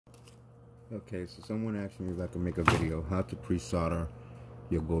Okay, so someone asked me if I can make a video how to pre-solder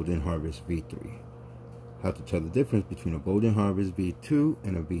your Golden Harvest V3. How to tell the difference between a Golden Harvest V2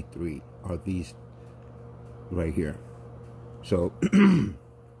 and a V3 are these right here. So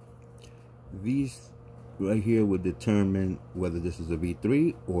these right here would determine whether this is a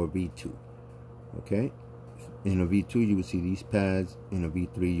V3 or a V2. Okay, in a V2 you will see these pads, in a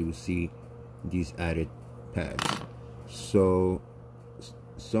V3 you will see these added pads. So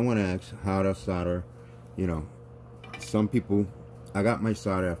someone asked how to solder. You know, some people, I got my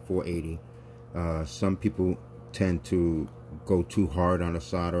solder at 480. Some people tend to go too hard on the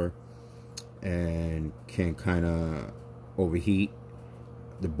solder and can kind of overheat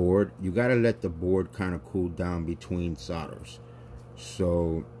the board. You got to let the board kind of cool down between solders.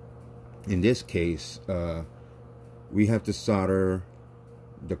 So in this case, we have to solder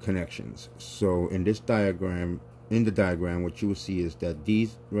the connections. So in this diagram, what you will see is that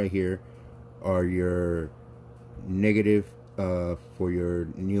these right here are your negative for your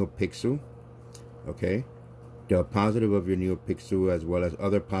NeoPixel. Okay, the positive of your NeoPixel as well as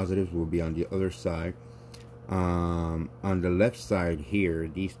other positives will be on the other side. On the left side here,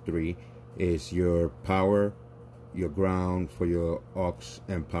 these three is your power, your ground for your aux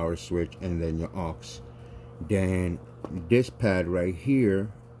and power switch, and then your aux. Then this pad right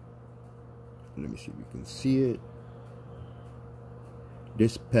here, let me see if you can see it.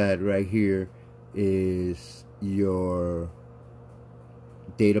 This pad right here is your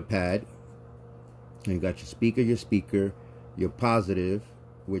data pad. And you got your speaker, your positive,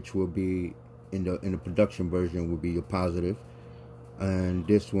 which will be in the production version will be your positive, and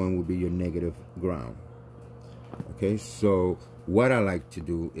this one will be your negative ground. Okay, so what I like to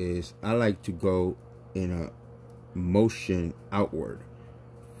do is I like to go in a motion outward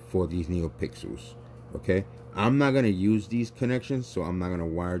for these NeoPixels. Okay, I'm not going to use these connections, so I'm not going to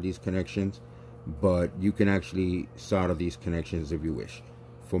wire these connections, but you can actually solder these connections if you wish.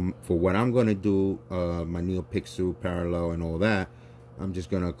 For what I'm going to do, my NeoPixel parallel and all that, I'm just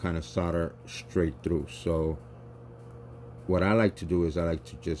going to kind of solder straight through. So what I like to do is I like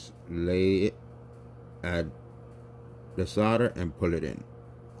to just lay it at the solder and pull it in.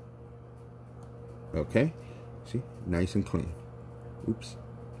 Okay, see, nice and clean. Oops,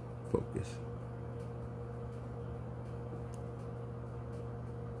 focus.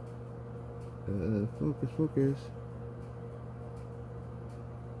 Focus.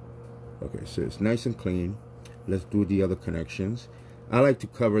 Okay, so it's nice and clean. Let's do the other connections. I like to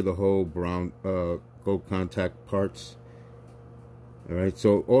cover the whole brown gold contact parts. All right,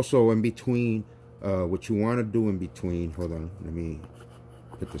 so also in between, what you want to do in between, hold on, let me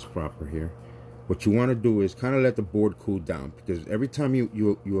put this proper here. What you want to do is kind of let the board cool down, because every time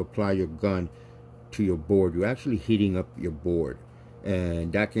you apply your gun to your board, you're actually heating up your board,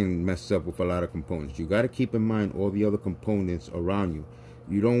 and that can mess up with a lot of components. You got to keep in mind all the other components around you.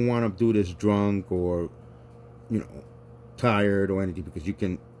 You don't want to do this drunk or, you know, tired or anything, because you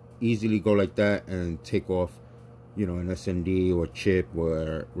can easily go like that and take off, you know, an SMD or chip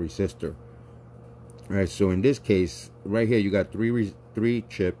or resistor. All right, so in this case right here, you got three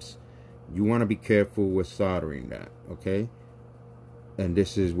chips. You want to be careful with soldering that, okay? And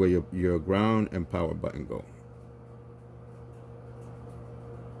this is where your ground and power button go.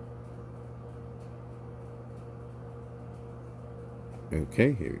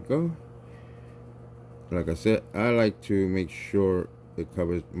 Okay, here we go. Like I said, I like to make sure it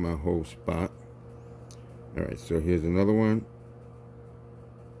covers my whole spot. All right, so here's another one.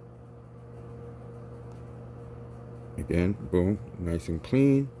 Again, boom, nice and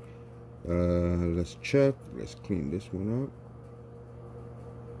clean. Let's check. Let's clean this one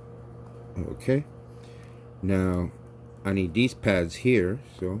up. Okay. Now, I need these pads here,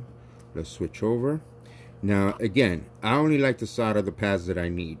 so let's switch over. Now, again, I only like to solder the pads that I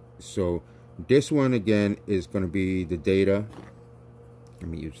need. So this one, again, is going to be the data. Let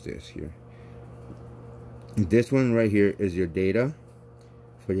me use this here. This one right here is your data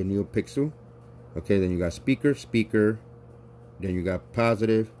for your NeoPixel. Okay, then you got speaker. Then you got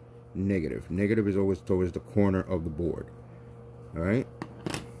positive, negative. Negative is always towards the corner of the board. All right.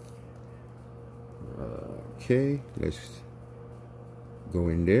 Okay, let's go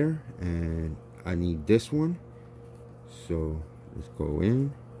in there, and I need this one, so let's go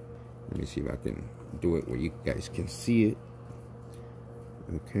in. Let me see if I can do it where you guys can see it.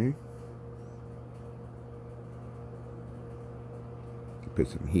 Okay, put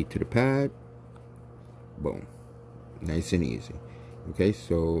some heat to the pad. Boom, nice and easy. Okay,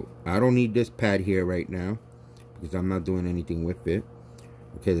 so I don't need this pad here right now because I'm not doing anything with it.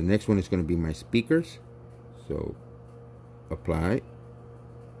 Okay, the next one is going to be my speakers, so apply.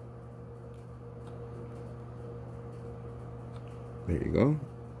 There you go.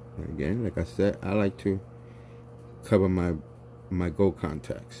 Again, like I said, I like to cover my gold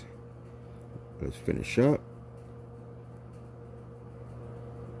contacts. Let's finish up.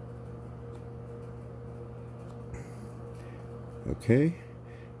 Okay.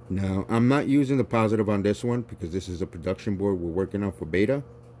 Now, I'm not using the positive on this one because this is a production board we're working on for beta,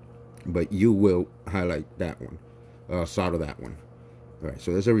 but you will highlight that one, solder that one. All right,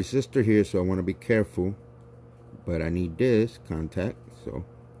 so there's a resistor here, so I want to be careful, but I need this contact, so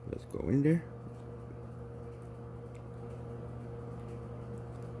let's go in there.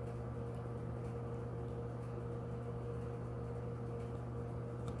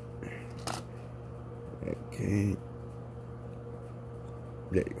 Okay.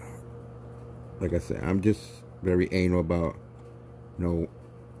 There you go. Like I said, I'm just very anal about no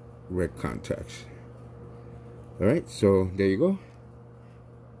red contacts. All right, so there you go.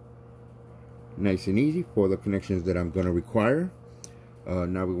 Nice and easy for the connections that I'm going to require.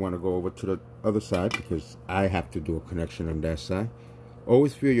 Now we want to go over to the other side because I have to do a connection on that side.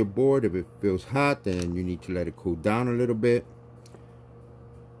 Always feel your board. If it feels hot, then you need to let it cool down a little bit.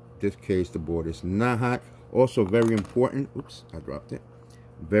 In this case, the board is not hot. Also very important, oops, I dropped it.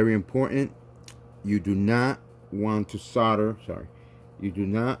 Very important, you do not want to solder, you do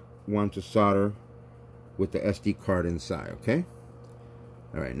not want to solder with the SD card inside, okay?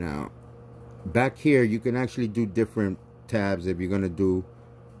 All right, now, back here, you can actually do different tabs if you're gonna do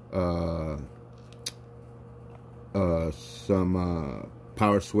some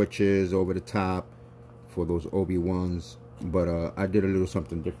power switches over the top for those OB1s, but I did a little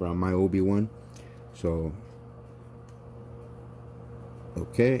something different on my OB1, so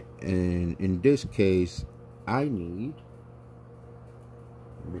okay. And in this case, I need,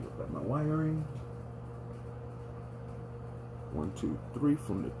 let me look at my wiring. 1, 2, 3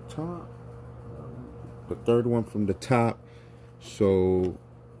 from the top, the third one from the top. So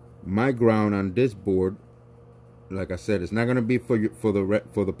my ground on this board, like I said, it's not going to be for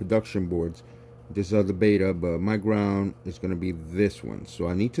the production boards. This is the beta, but my ground is going to be this one. So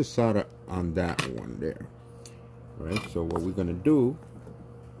I need to solder on that one there. All right, so what we're going to do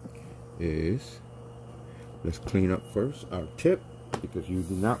is, let's clean up first our tip, because you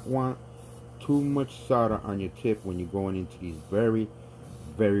do not want too much solder on your tip when you're going into these very,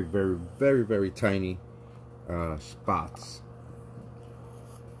 very, very, very, very tiny spots.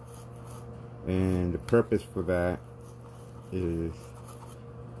 And the purpose for that is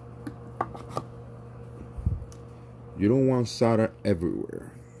you don't want solder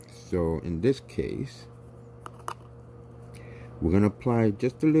everywhere. So in this case, we're going to apply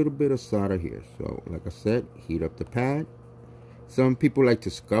just a little bit of solder here. So like I said, heat up the pad. Some people like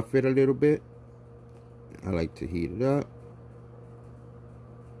to scuff it a little bit. I like to heat it up.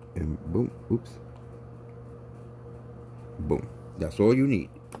 And boom, oops. Boom. That's all you need.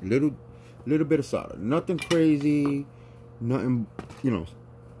 Little bit of solder. Nothing crazy. Nothing, you know,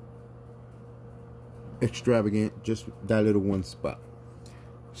 extravagant. Just that little one spot.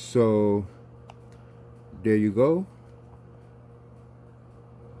 So there you go.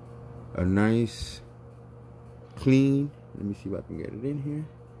 A nice clean, let me see if I can get it in here.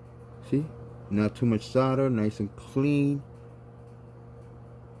 See, not too much solder, nice and clean.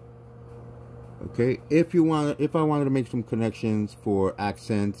 Okay, if I wanted to make some connections for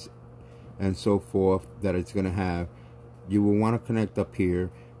accents and so forth that it's gonna have, you will want to connect up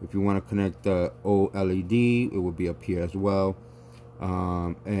here. If you want to connect the OLED, it will be up here as well.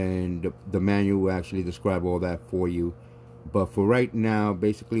 And the manual will actually describe all that for you. But for right now,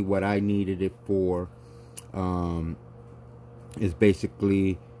 basically what I needed it for is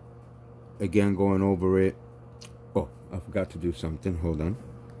basically, again, going over it. Oh, I forgot to do something. Hold on.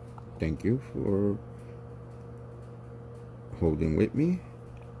 Thank you for holding with me.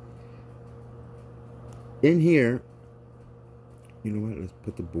 In here, you know what? Let's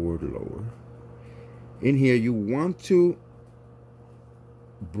put the board lower. In here, you want to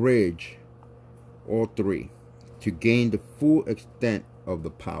bridge all three to gain the full extent of the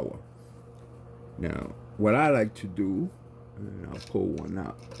power. Now, what I like to do, and I'll pull one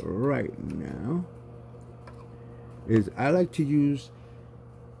out right now, is I like to use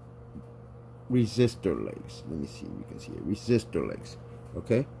resistor legs. Let me see if you can see it. Resistor legs.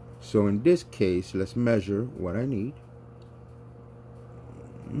 Okay? So in this case, let's measure what I need.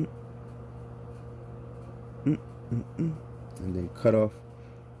 And then cut off,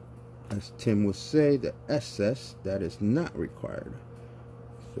 as Tim would say, the excess that is not required.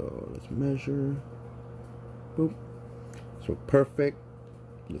 So let's measure. Boop. So perfect.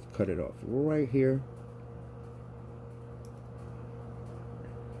 Let's cut it off right here.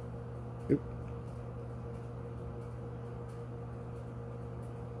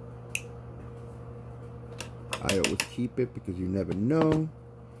 I always keep it because you never know.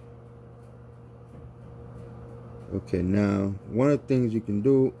 Okay, now one of the things you can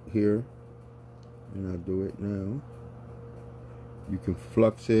do here, and I'll do it now, you can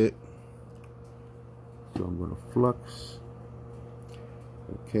flux it. So I'm going to flux.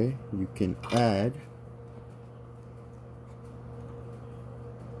 Okay, you can add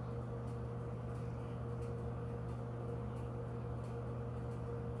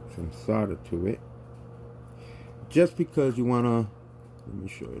some solder to it, just because you want to, let me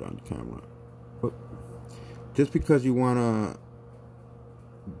show it on camera. Just because you want to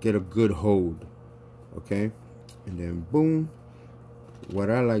get a good hold, okay? And then boom, what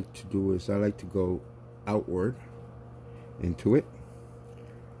I like to do is I like to go outward into it,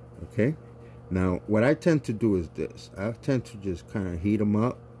 okay? Now what I tend to do is this. I tend to just kind of heat them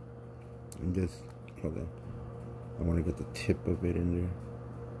up and just, hold on, I want to get the tip of it in there.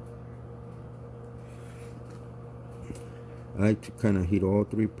 I like to kind of heat all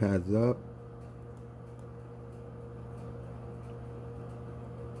 3 pads up.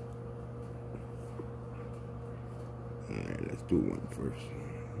 Alright, let's do one first.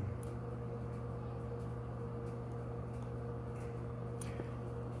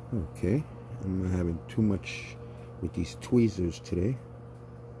 Okay, I'm not having too much with these tweezers today.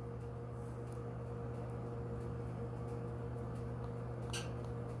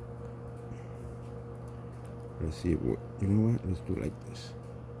 Let's see what, you know what, let's do it like this.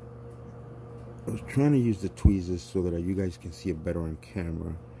 I was trying to use the tweezers so that you guys can see it better on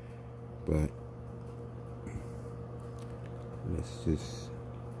camera, but let's just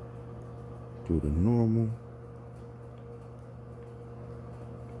do the normal.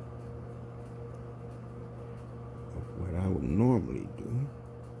 Of what I would normally do.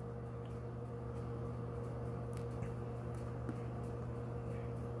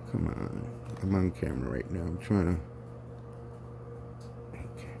 Come on, I'm on camera right now. I'm trying to.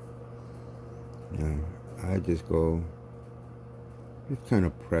 Okay. Now I just go, just kind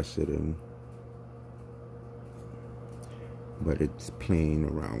of press it in. But it's playing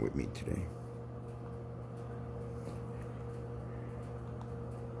around with me today.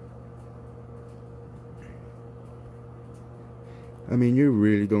 I mean, you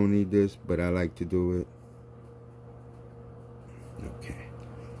really don't need this, but I like to do it. Okay.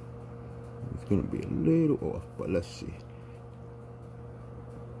 It's gonna be a little off, but let's see.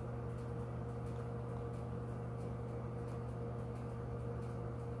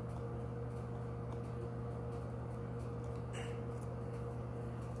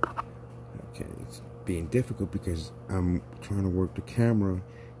 Okay, it's being difficult because I'm trying to work the camera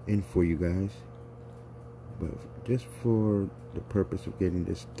in for you guys. But just for the purpose of getting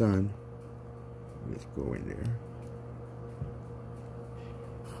this done, let's go in there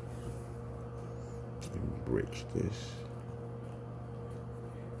and bridge this.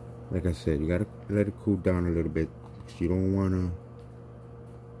 Like I said, you gotta let it cool down a little bit because you don't wanna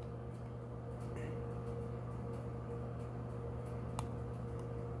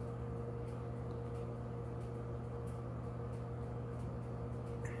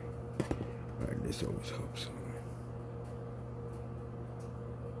this always helps.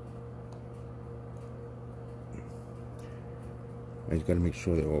 I just gotta make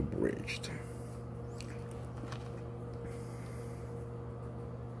sure they're all bridged.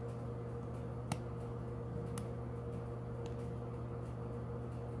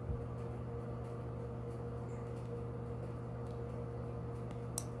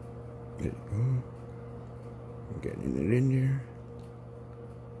 There you go. I'm getting it in there.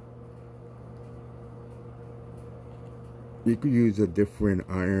 You could use a different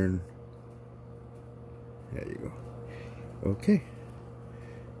iron. There you go. Okay.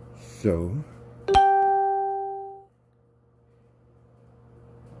 So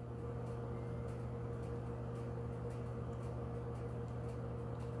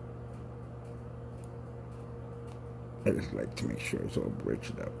I just like to make sure it's all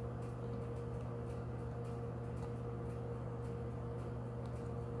bridged up.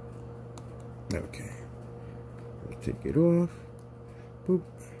 Okay. Let's take it off. Boop.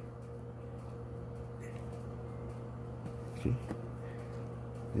 See?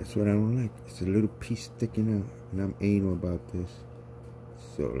 That's what I don't like. It's a little piece sticking out, and I'm anal about this.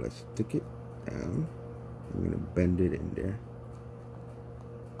 So let's stick it down. I'm gonna bend it in there.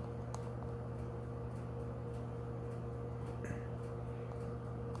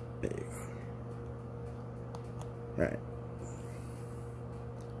 There you go. Alright.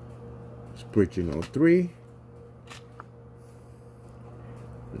 It's bridging all 3.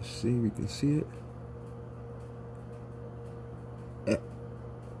 Let's see, we can see it.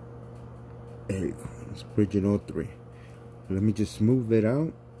 There you go. It's bridging all three. Let me just smooth it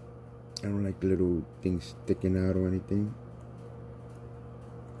out. I don't like the little things sticking out or anything.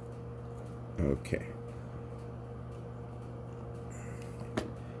 Okay.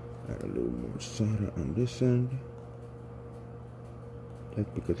 Add a little more solder on this end.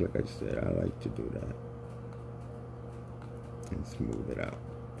 That's because, like I said, I like to do that. And smooth it out.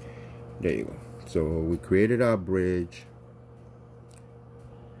 There you go. So we created our bridge.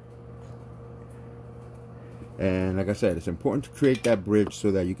 And like I said, it's important to create that bridge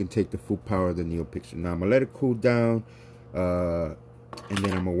so that you can take the full power of the NeoPixel. Now I'm gonna let it cool down, and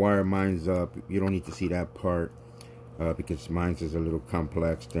then I'm gonna wire mines up. You don't need to see that part because mines is a little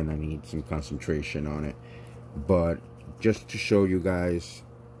complex. Then I need some concentration on it. But just to show you guys,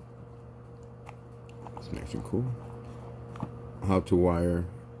 it's nice and cool, how to wire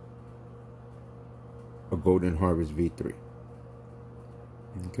a Golden Harvest V3.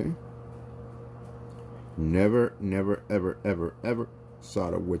 Okay. Never, never, ever, ever, ever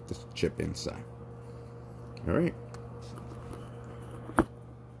solder with the chip inside. All right.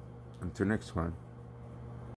 Until next time.